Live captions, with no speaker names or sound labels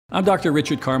I'm Dr.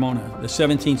 Richard Carmona, the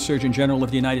 17th Surgeon General of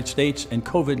the United States and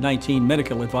COVID-19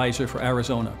 Medical Advisor for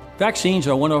Arizona. Vaccines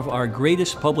are one of our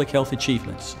greatest public health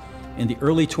achievements. In the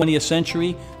early 20th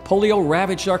century, polio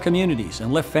ravaged our communities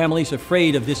and left families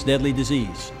afraid of this deadly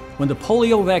disease. When the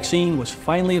polio vaccine was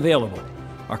finally available,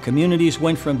 our communities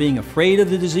went from being afraid of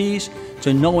the disease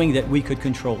to knowing that we could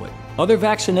control it. Other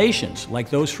vaccinations, like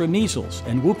those for measles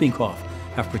and whooping cough,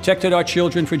 have protected our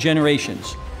children for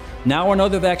generations. Now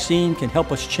another vaccine can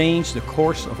help us change the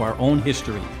course of our own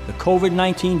history. The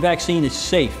COVID-19 vaccine is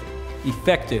safe,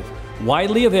 effective,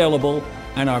 widely available,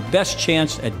 and our best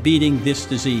chance at beating this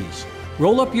disease.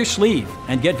 Roll up your sleeve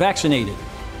and get vaccinated.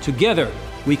 Together,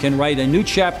 we can write a new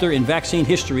chapter in vaccine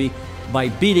history by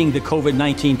beating the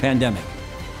COVID-19 pandemic.